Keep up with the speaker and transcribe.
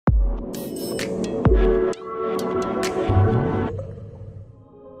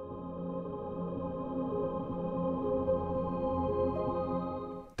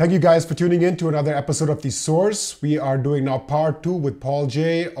Thank you guys for tuning in to another episode of The Source. We are doing now part 2 with Paul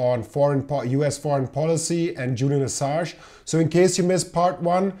J on US foreign policy and Julian Assange. So in case you missed part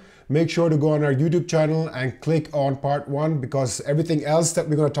 1, make sure to go on our YouTube channel and click on part 1 because everything else that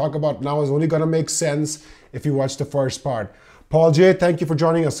we're going to talk about now is only going to make sense if you watch the first part. Paul J, thank you for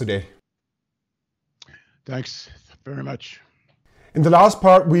joining us today. Thanks very much. In the last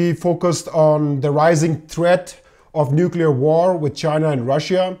part, we focused on the rising threat of nuclear war with China and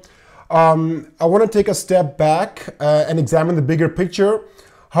Russia. I want to take a step back and examine the bigger picture.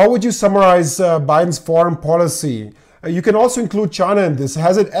 How would you summarize Biden's foreign policy? You can also include China in this.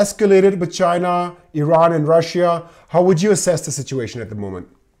 Has it escalated with China, Iran, and Russia? How would you assess the situation at the moment?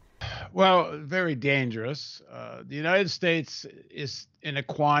 Well, very dangerous. The United States is in a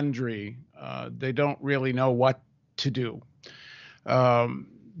quandary. They don't really know what to do.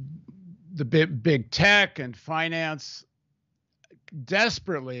 The big tech and finance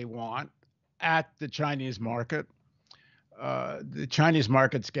desperately want at the Chinese market. The Chinese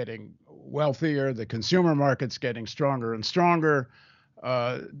market's getting wealthier. The consumer market's getting stronger and stronger.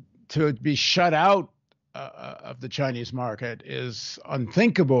 To be shut out of the Chinese market is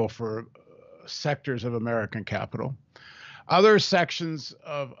unthinkable for sectors of American capital. Other sections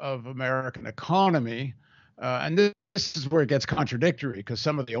of American economy, and this is where it gets contradictory because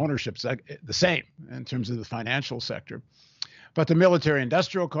some of the ownership's the same in terms of the financial sector. But the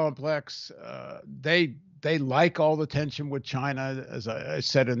military-industrial complex, they like all the tension with China, as I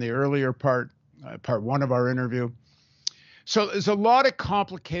said in the earlier part 1 of our interview. So there's a lot of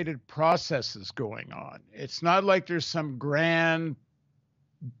complicated processes going on. It's not like there's some grand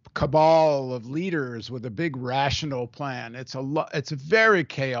cabal of leaders with a big rational plan. It's very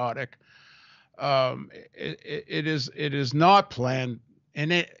chaotic. It is not planned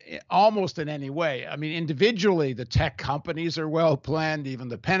almost in any way. I mean, individually, the tech companies are well planned. Even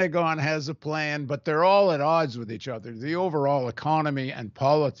the Pentagon has a plan, but they're all at odds with each other. The overall economy and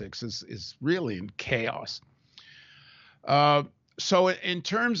politics is really in chaos. So in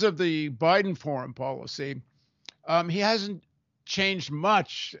terms of the Biden foreign policy, he hasn't changed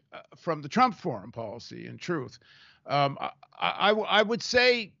much from the Trump foreign policy, in truth. I would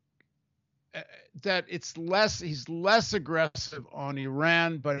say that he's less aggressive on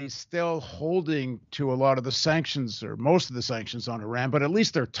Iran, but he's still holding to a lot of the sanctions or most of the sanctions on Iran, but at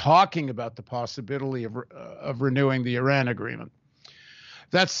least they're talking about the possibility of renewing the Iran agreement.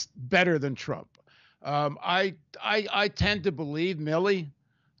 That's better than Trump. I tend to believe Milley,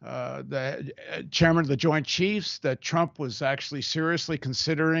 the chairman of the Joint Chiefs, that Trump was actually seriously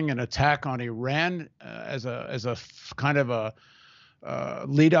considering an attack on Iran as a kind of a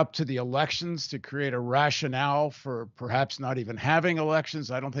lead up to the elections to create a rationale for perhaps not even having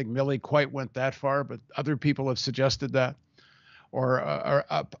elections. I don't think Milley quite went that far, but other people have suggested that, or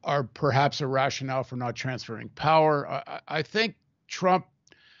perhaps a rationale for not transferring power. I think Trump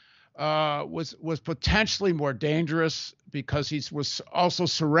was potentially more dangerous because he was also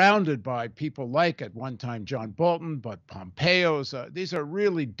surrounded by people like at one time John Bolton, but Pompeo's. These are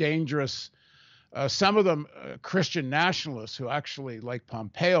really dangerous. Some of them Christian nationalists who actually, like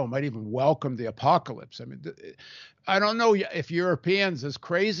Pompeo, might even welcome the apocalypse. I mean, I don't know if Europeans, as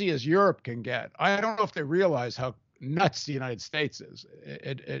crazy as Europe can get, I don't know if they realize how nuts the United States is.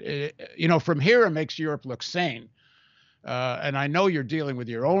 From here, it makes Europe look sane. And I know you're dealing with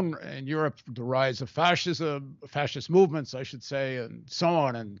your own, in Europe, the rise of fascism, fascist movements, I should say, and so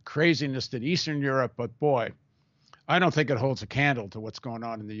on, and craziness in Eastern Europe. But boy, I don't think it holds a candle to what's going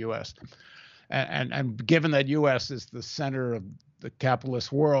on in the U.S. And given that U.S. is the center of the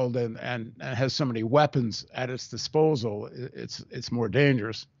capitalist world and has so many weapons at its disposal, it's more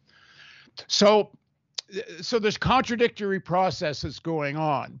dangerous. So there's contradictory processes going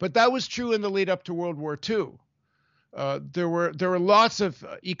on, but that was true in the lead up to World War II. There were lots of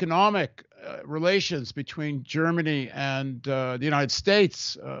economic relations between Germany and the United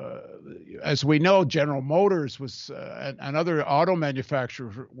States. As we know, General Motors and other auto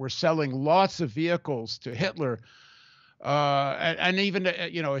manufacturers were selling lots of vehicles to Hitler, and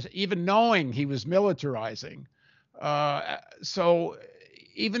even knowing he was militarizing. So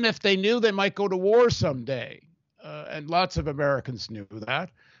even if they knew they might go to war someday, and lots of Americans knew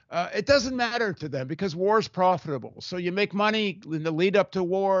that. It doesn't matter to them because war is profitable. So you make money in the lead up to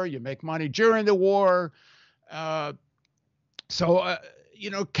war. You make money during the war.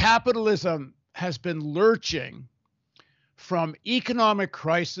 Capitalism has been lurching from economic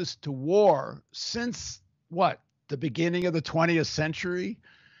crisis to war since the beginning of the 20th century?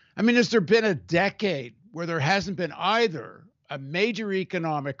 I mean, has there been a decade where there hasn't been either a major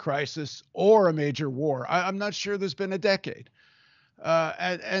economic crisis or a major war? I'm not sure there's been a decade.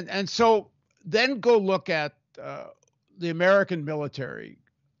 And so then go look at the American military.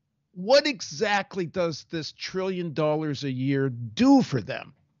 What exactly does this $1 trillion a year do for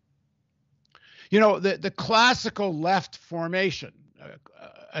them? You know, the classical left formation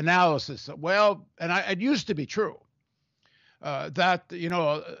analysis, well, and it used to be true, that, you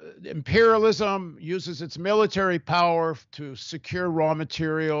know, imperialism uses its military power to secure raw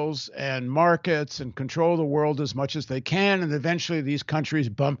materials and markets and control the world as much as they can, and eventually these countries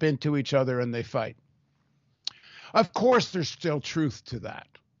bump into each other and they fight. Of course, there's still truth to that.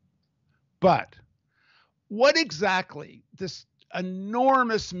 But what exactly this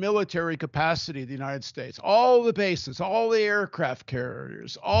enormous military capacity of the United States, all the bases, all the aircraft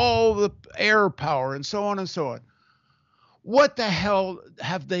carriers, all the air power, and so on and so on, what the hell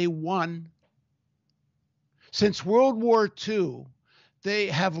have they won? Since World War II, they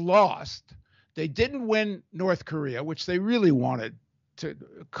have lost. They didn't win North Korea, which they really wanted to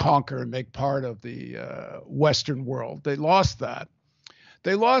conquer and make part of the Western world. They lost that.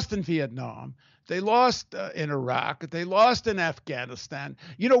 They lost in Vietnam. They lost in Iraq. They lost in Afghanistan.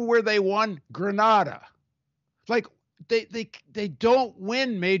 You know where they won? Grenada. Like, they don't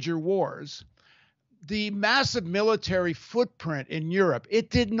win major wars. The massive military footprint in Europe,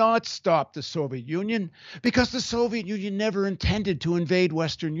 it did not stop the Soviet Union, because the Soviet Union never intended to invade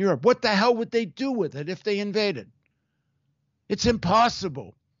Western Europe. What the hell would they do with it if they invaded? It's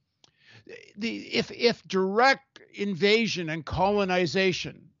impossible. If direct invasion and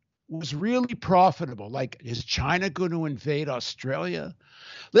colonization was really profitable, like, is China going to invade Australia?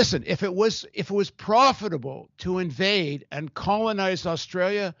 Listen, if it was profitable to invade and colonize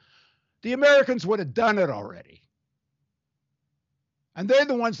Australia, the Americans would have done it already. And they're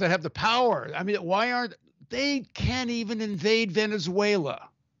the ones that have the power. I mean, they can't even invade Venezuela.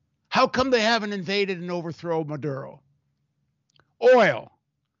 How come they haven't invaded and overthrown Maduro? Oil,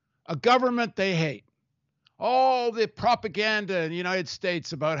 a government they hate. All the propaganda in the United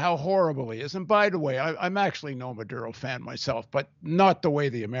States about how horrible he is. And by the way, I'm actually no Maduro fan myself, but not the way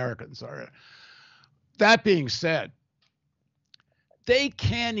the Americans are. That being said, they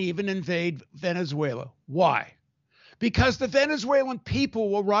can't even invade Venezuela. Why? Because the Venezuelan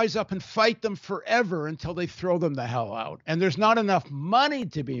people will rise up and fight them forever until they throw them the hell out. And there's not enough money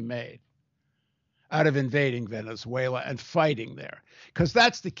to be made out of invading Venezuela and fighting there, because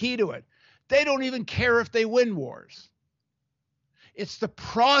that's the key to it. They don't even care if they win wars. It's the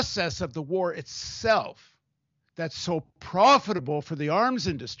process of the war itself that's so profitable for the arms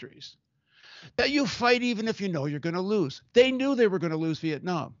industries that you fight even if you know you're going to lose. They knew they were going to lose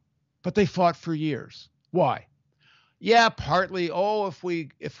Vietnam, but they fought for years. Why? Yeah, partly,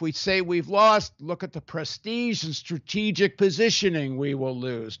 if we say we've lost, look at the prestige and strategic positioning we will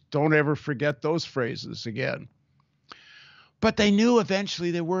lose. Don't ever forget those phrases again. But they knew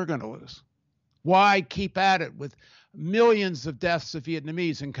eventually they were going to lose. Why keep at it with millions of deaths of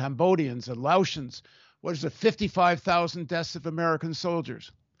Vietnamese and Cambodians and Laotians? What is it, 55,000 deaths of American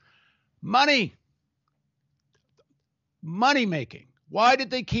soldiers? Money. Money making. Why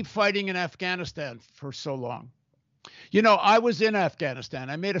did they keep fighting in Afghanistan for so long? You know, I was in Afghanistan.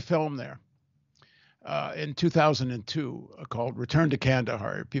 I made a film there in 2002 called Return to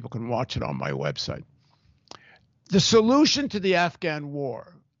Kandahar. People can watch it on my website. The solution to the Afghan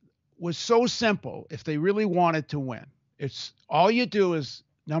war was so simple if they really wanted to win. It's all you do is,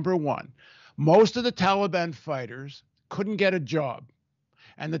 number one, most of the Taliban fighters couldn't get a job,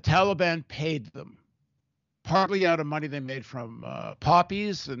 and the Taliban paid them, partly out of money they made from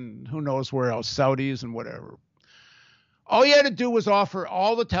poppies and who knows where else, Saudis and whatever. All you had to do was offer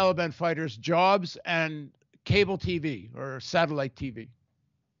all the Taliban fighters jobs and cable TV or satellite TV.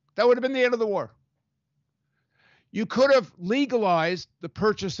 That would have been the end of the war. You could have legalized the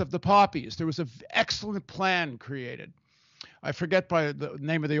purchase of the poppies. There was an excellent plan created. I forget by the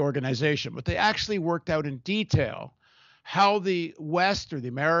name of the organization, but they actually worked out in detail how the West or the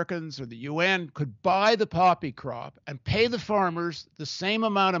Americans or the UN could buy the poppy crop and pay the farmers the same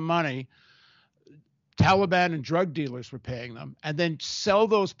amount of money Taliban and drug dealers were paying them, and then sell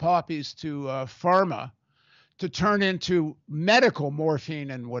those poppies to pharma to turn into medical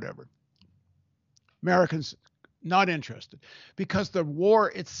morphine and whatever. Americans not interested, because the war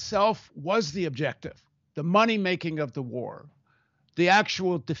itself was the objective, the money making of the war. The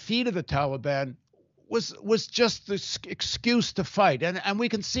actual defeat of the Taliban was just the excuse to fight, and we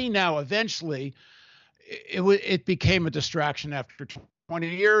can see now eventually it became a distraction after 20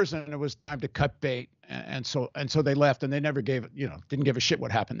 years, and it was time to cut bait, and so they left, and they never didn't give a shit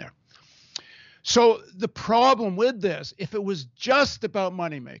what happened there. So the problem with this, if it was just about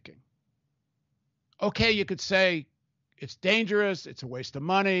money making, okay, you could say it's dangerous, it's a waste of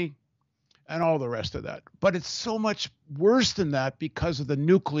money, and all the rest of that. But it's so much worse than that because of the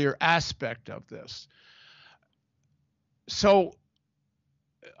nuclear aspect of this. So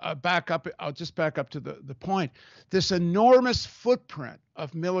I'll just back up to the point. This enormous footprint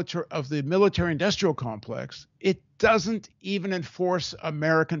of the military-industrial complex, it doesn't even enforce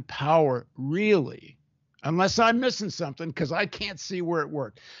American power, really, unless I'm missing something, because I can't see where it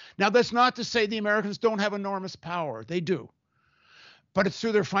worked. Now, that's not to say the Americans don't have enormous power. They do. But it's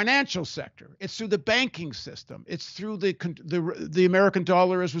through their financial sector. It's through the banking system. It's through the American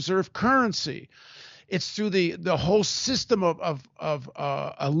dollar as reserve currency. It's through the whole system of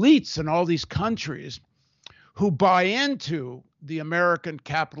elites in all these countries who buy into the American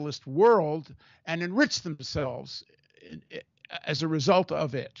capitalist world and enrich themselves as a result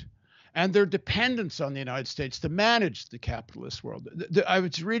of it, and their dependence on the United States to manage the capitalist world. I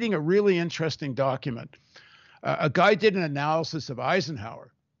was reading a really interesting document. A guy did an analysis of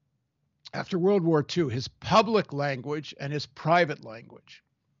Eisenhower after World War II, his public language and his private language.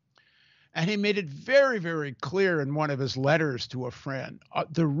 And he made it very, very clear in one of his letters to a friend.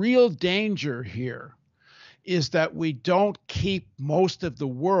 The real danger here is that we don't keep most of the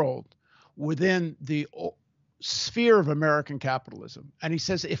world within the sphere of American capitalism. And he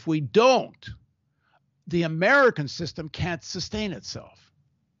says, if we don't, the American system can't sustain itself.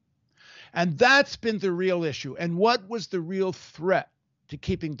 And that's been the real issue. And what was the real threat to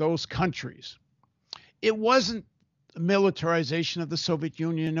keeping those countries? It wasn't the militarization of the Soviet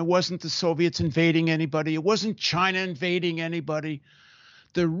Union. It wasn't the Soviets invading anybody. It wasn't China invading anybody.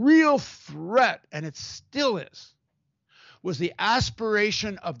 The real threat, and it still is, was the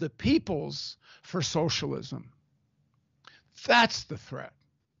aspiration of the peoples for socialism. That's the threat.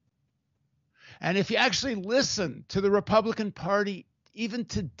 And if you actually listen to the Republican Party, even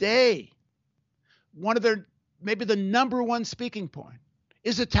today, one of their, maybe the number one speaking point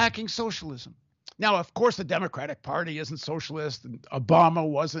is attacking socialism. Now, of course, the Democratic Party isn't socialist, and Obama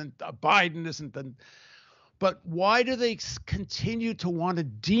wasn't, Biden isn't. But why do they continue to want to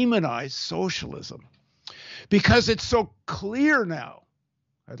demonize socialism? Because it's so clear now,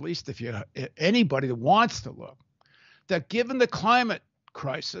 at least if anybody that wants to look, that given the climate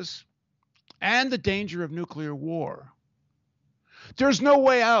crisis and the danger of nuclear war, there's no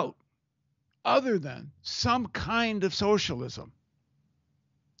way out other than some kind of socialism.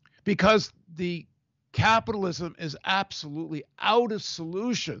 Because the capitalism is absolutely out of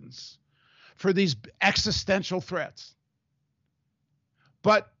solutions for these existential threats.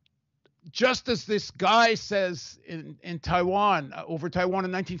 But just as this guy says in Taiwan, over Taiwan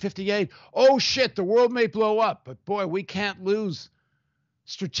in 1958, oh shit, the world may blow up, but boy, we can't lose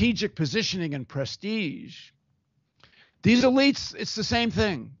strategic positioning and prestige. These elites, it's the same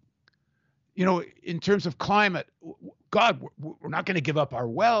thing. You know, in terms of climate, God, we're not going to give up our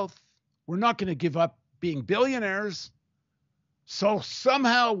wealth. We're not going to give up being billionaires. So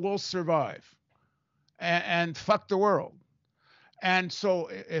somehow we'll survive and fuck the world. And so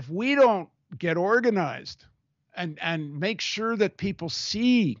if we don't get organized and make sure that people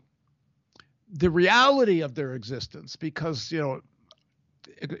see the reality of their existence, because,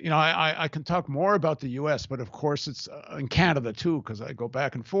 I can talk more about the U.S., but of course it's in Canada too, because I go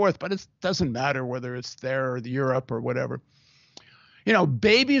back and forth, but it doesn't matter whether it's there or Europe or whatever. You know,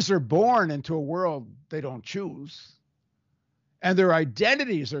 babies are born into a world they don't choose, and their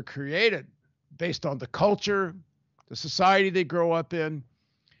identities are created based on the culture, the society they grow up in.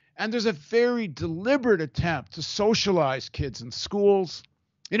 And there's a very deliberate attempt to socialize kids in schools.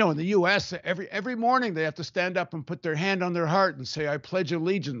 You know, in the U.S., every morning they have to stand up and put their hand on their heart and say, I pledge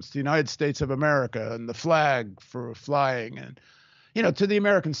allegiance to the United States of America and the flag for flying and, to the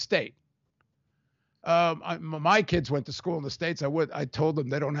American state. My kids went to school in the States. I told them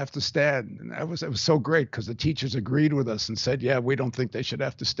they don't have to stand. And it was so great because the teachers agreed with us and said, yeah, we don't think they should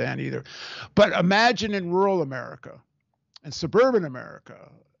have to stand either. But imagine in rural America and suburban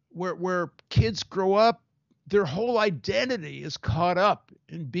America, where kids grow up, their whole identity is caught up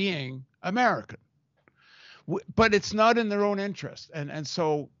in being American. But it's not in their own interest. And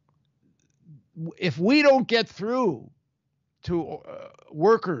so if we don't get through to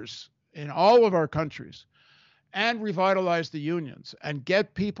workers in all of our countries and revitalize the unions and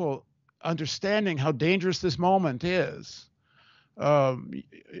get people understanding how dangerous this moment is, what's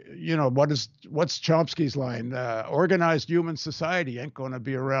Chomsky's line? Organized human society ain't going to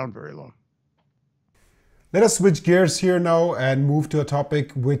be around very long. Let us switch gears here now and move to a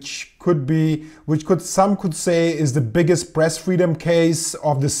topic some could say is the biggest press freedom case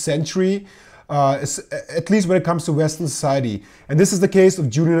of the century. at least when it comes to Western society. And this is the case of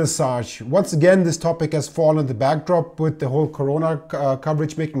Julian Assange. Once again, this topic has fallen in the backdrop with the whole corona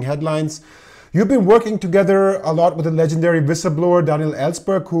coverage making headlines. You've been working together a lot with the legendary whistleblower Daniel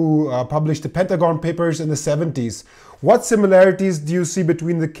Ellsberg, who published the Pentagon Papers in the 70s. What similarities do you see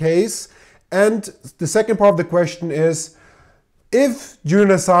between the case? And the second part of the question is, if Julian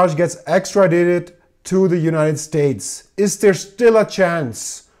Assange gets extradited to the United States, is there still a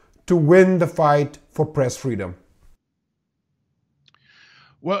chance to win the fight for press freedom?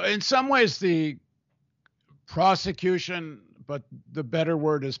 Well, in some ways, the prosecution, but the better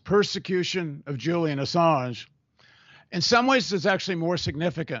word is persecution of Julian Assange, in some ways is actually more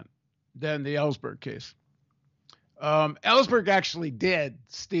significant than the Ellsberg case. Ellsberg actually did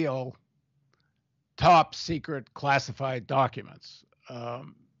steal top secret classified documents.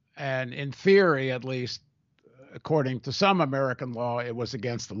 And in theory, at least, according to some American law, it was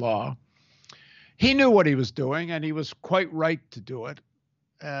against the law. He knew what he was doing, and he was quite right to do it.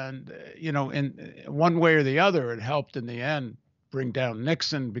 And, you know, in one way or the other, it helped in the end bring down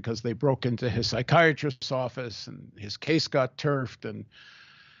Nixon, because they broke into his psychiatrist's office and his case got turfed, and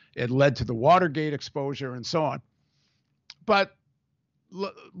it led to the Watergate exposure and so on. But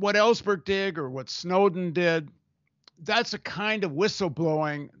what Ellsberg did, or what Snowden did, that's a kind of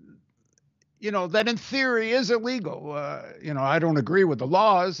whistleblowing, you know, that in theory is illegal. You know, I don't agree with the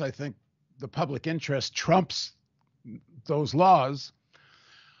laws. I think the public interest trumps those laws.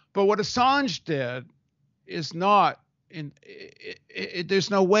 But what Assange did is not, there's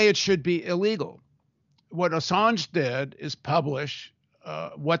no way it should be illegal. What Assange did is publish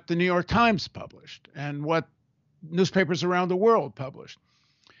what the New York Times published and what newspapers around the world published.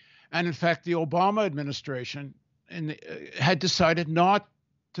 And in fact, the Obama administration had decided not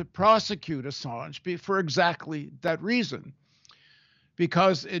to prosecute Assange for exactly that reason,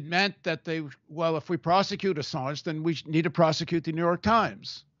 because it meant that if we prosecute Assange, then we need to prosecute the New York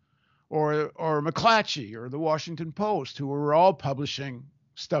Times or McClatchy or the Washington Post, who were all publishing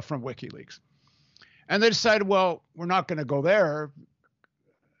stuff from WikiLeaks. And they decided, well, we're not going to go there.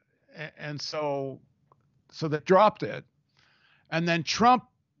 And so they dropped it. And then Trump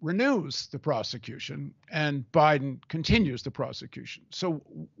renews the prosecution and Biden continues the prosecution. So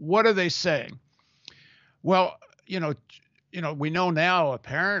what are they saying? Well, you know, we know now,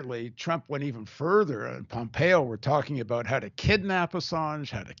 apparently Trump went even further, and Pompeo were talking about how to kidnap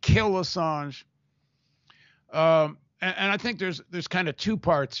Assange, how to kill Assange. And I think there's kind of two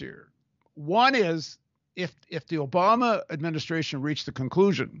parts here. One is, if the Obama administration reached the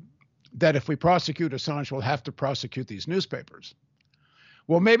conclusion that if we prosecute Assange, we'll have to prosecute these newspapers.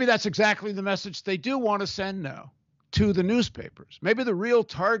 Well, maybe that's exactly the message they do want to send now to the newspapers. Maybe the real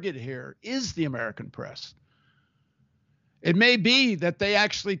target here is the American press. It may be that they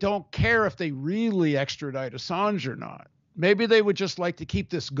actually don't care if they really extradite Assange or not. Maybe they would just like to keep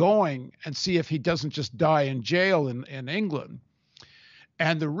this going and see if he doesn't just die in jail in England.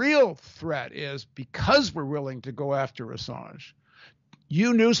 And the real threat is, because we're willing to go after Assange,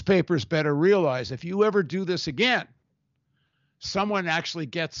 you newspapers better realize, if you ever do this again, someone actually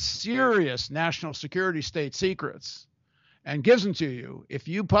gets serious national security state secrets and gives them to you. If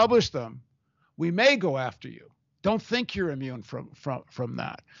you publish them, we may go after you. Don't think you're immune from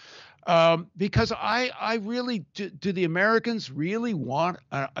that. Because I really, do the Americans really want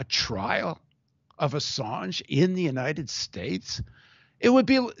a trial of Assange in the United States? It would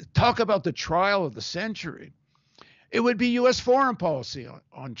be, talk about the trial of the century. It would be U.S. foreign policy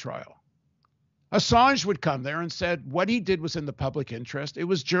on trial. Assange would come there and said what he did was in the public interest. It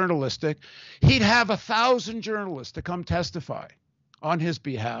was journalistic. He'd have 1,000 journalists to come testify on his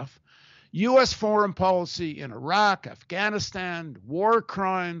behalf. U.S. foreign policy in Iraq, Afghanistan, war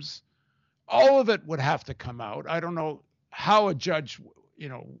crimes, all of it would have to come out. I don't know how a judge,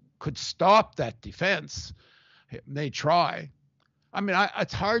 could stop that defense. They try. I mean,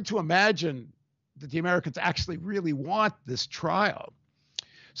 it's hard to imagine that the Americans actually really want this trial.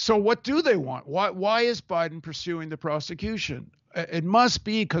 So what do they want? Why is Biden pursuing the prosecution? It must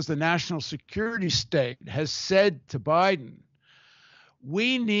be because the national security state has said to Biden,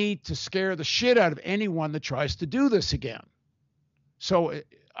 we need to scare the shit out of anyone that tries to do this again. So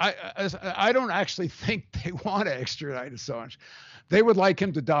I don't actually think they want to extradite Assange. They would like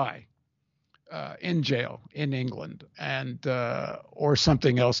him to die in jail in England and or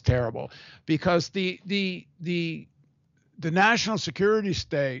something else terrible, because the national security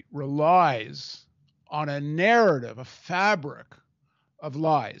state relies on a narrative, a fabric of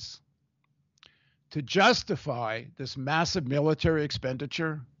lies to justify this massive military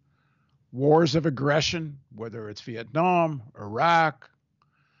expenditure, wars of aggression, whether it's Vietnam, Iraq,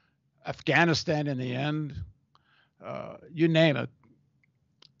 Afghanistan in the end, you name it.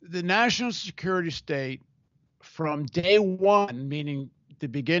 The national security state from day one, meaning the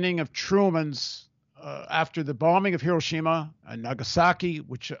beginning of Truman's, after the bombing of Hiroshima and Nagasaki,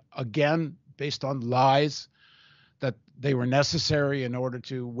 which again, based on lies that they were necessary in order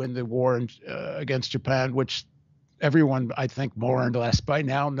to win the war against Japan, which everyone, I think, more or less by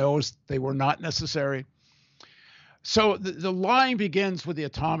now knows they were not necessary. So the lying begins with the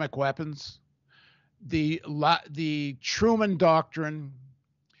atomic weapons, the Truman Doctrine,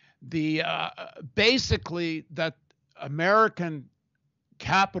 basically that American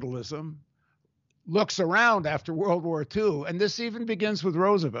capitalism looks around after World War II, and this even begins with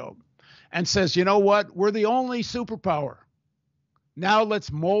Roosevelt, and says, you know what, we're the only superpower. Now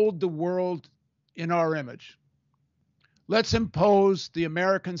let's mold the world in our image. Let's impose the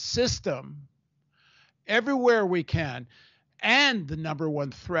American system everywhere we can. And the number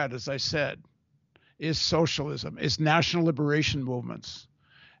one threat, as I said, is socialism, is national liberation movements.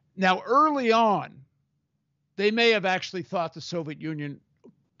 Now, early on, they may have actually thought the Soviet Union,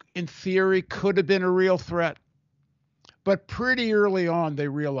 in theory, could have been a real threat. But pretty early on, they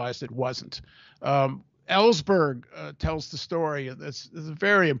realized it wasn't. Ellsberg tells the story. It's a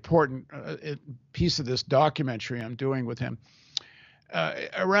very important piece of this documentary I'm doing with him.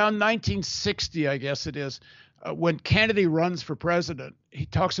 Around 1960, I guess it is, when Kennedy runs for president, he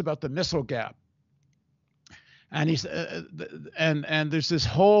talks about the missile gap. And he's and there's this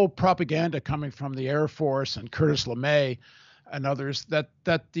whole propaganda coming from the Air Force and Curtis LeMay and others that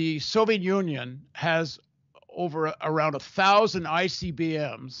the Soviet Union has around 1,000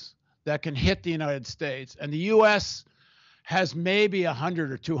 ICBMs that can hit the United States, and the U.S. has maybe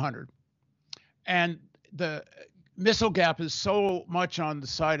 100 or 200. And the missile gap is so much on the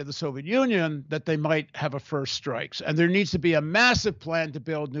side of the Soviet Union that they might have a first strike. And there needs to be a massive plan to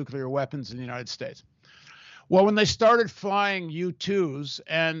build nuclear weapons in the United States. Well, when they started flying U-2s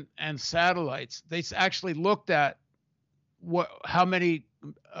and satellites, they actually looked at how many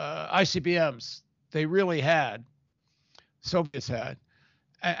ICBMs they really had, Soviets had.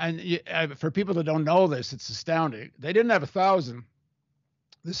 And for people that don't know this, it's astounding. They didn't have 1,000.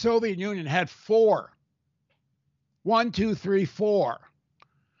 The Soviet Union had 4. 1, 2, 3, 4.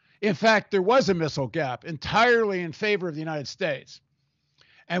 In fact, there was a missile gap entirely in favor of the United States.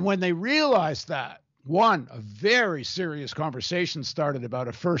 And when they realized that, one, a very serious conversation started about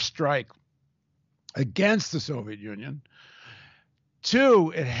a first strike against the Soviet Union.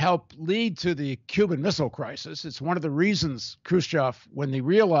 2, it helped lead to the Cuban Missile Crisis. It's one of the reasons Khrushchev, when they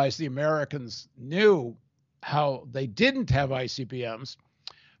realized the Americans knew how they didn't have ICBMs,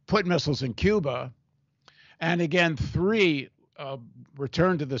 put missiles in Cuba. And again, 3,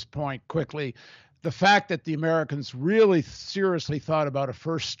 return to this point quickly, the fact that the Americans really seriously thought about a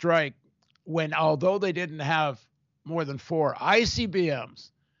first strike when, although they didn't have more than 4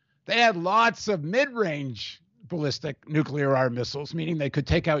 ICBMs, they had lots of mid-range ballistic nuclear armed missiles, meaning they could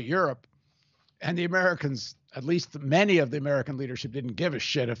take out Europe. And the Americans, at least many of the American leadership, didn't give a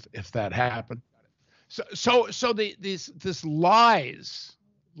shit if that happened. So this lies,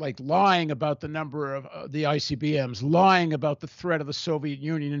 like lying about the number of the ICBMs, lying about the threat of the Soviet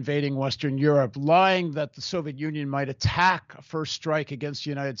Union invading Western Europe, lying that the Soviet Union might attack a first strike against the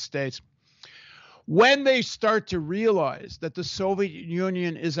United States. When they start to realize that the Soviet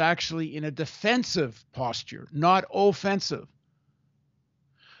Union is actually in a defensive posture, not offensive,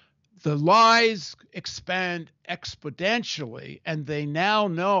 the lies expand exponentially, and they now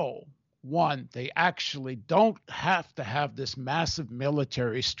know, one, they actually don't have to have this massive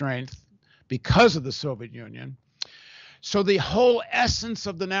military strength because of the Soviet Union. So the whole essence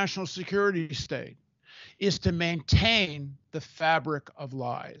of the national security state is to maintain the fabric of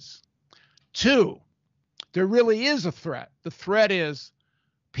lies. 2, there really is a threat. The threat is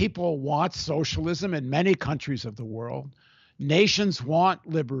people want socialism in many countries of the world. Nations want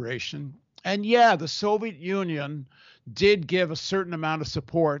liberation. And yeah, the Soviet Union did give a certain amount of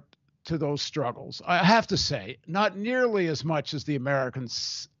support to those struggles. I have to say, not nearly as much as the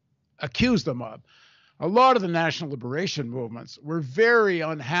Americans accused them of. A lot of the national liberation movements were very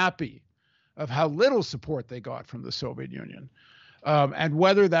unhappy of how little support they got from the Soviet Union. And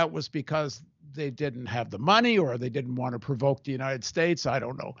whether that was because they didn't have the money or they didn't want to provoke the United States, I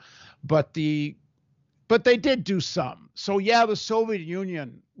don't know. But they did do some. So yeah, the Soviet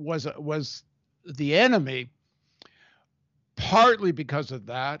Union was the enemy, partly because of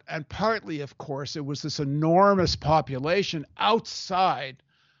that, and partly, of course, it was this enormous population outside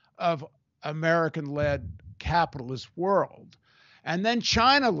of American-led capitalist world. And then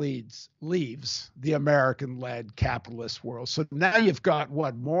China leaves the American-led capitalist world. So now you've got,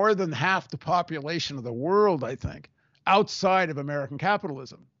 what, more than half the population of the world, I think, outside of American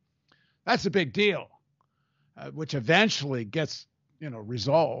capitalism. That's a big deal, which eventually gets,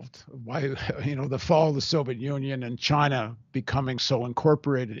 resolved by, the fall of the Soviet Union and China becoming so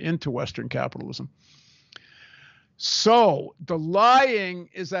incorporated into Western capitalism. So the lying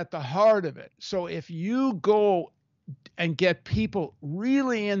is at the heart of it. So if you go and get people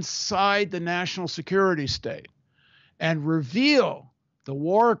really inside the national security state and reveal the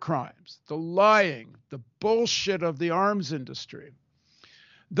war crimes, the lying, the bullshit of the arms industry,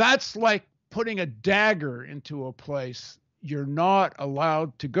 that's like putting a dagger into a place you're not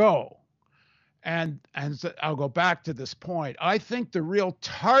allowed to go. And I'll go back to this point. I think the real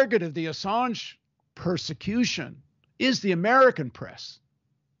target of the Assange persecution is the American press,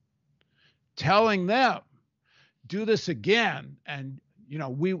 telling them, do this again, and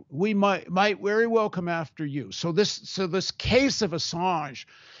we might very well come after you. So this case of Assange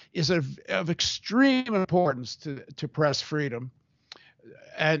is of extreme importance to press freedom,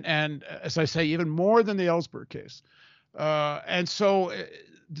 and as I say, even more than the Ellsberg case. And so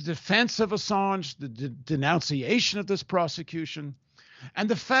the defense of Assange, the denunciation of this prosecution, and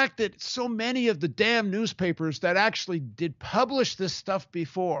the fact that so many of the damn newspapers that actually did publish this stuff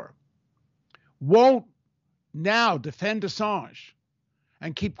before won't now defend Assange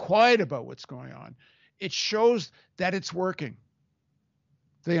and keep quiet about what's going on, it shows that it's working.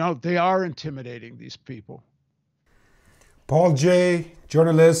 They are intimidating these people. Paul J.,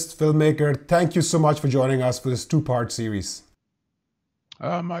 journalist, filmmaker, thank you so much for joining us for this two-part series.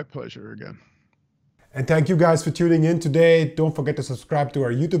 My pleasure again. And thank you guys for tuning in today. Don't forget to subscribe to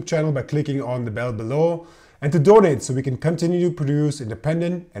our YouTube channel by clicking on the bell below, and to donate so we can continue to produce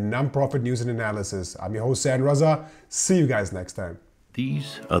independent and non-profit news and analysis. I'm your host, San Raza. See you guys next time.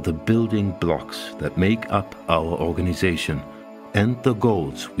 These are the building blocks that make up our organization and the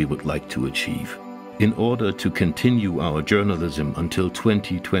goals we would like to achieve. In order to continue our journalism until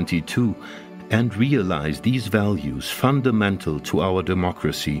 2022 and realize these values fundamental to our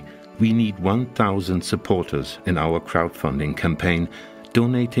democracy, we need 1,000 supporters in our crowdfunding campaign,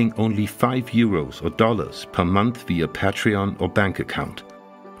 donating only €5 or dollars per month via Patreon or bank account.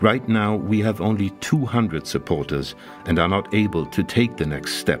 Right now, we have only 200 supporters and are not able to take the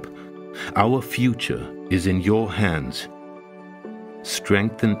next step. Our future is in your hands.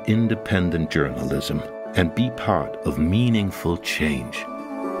 Strengthen independent journalism and be part of meaningful change.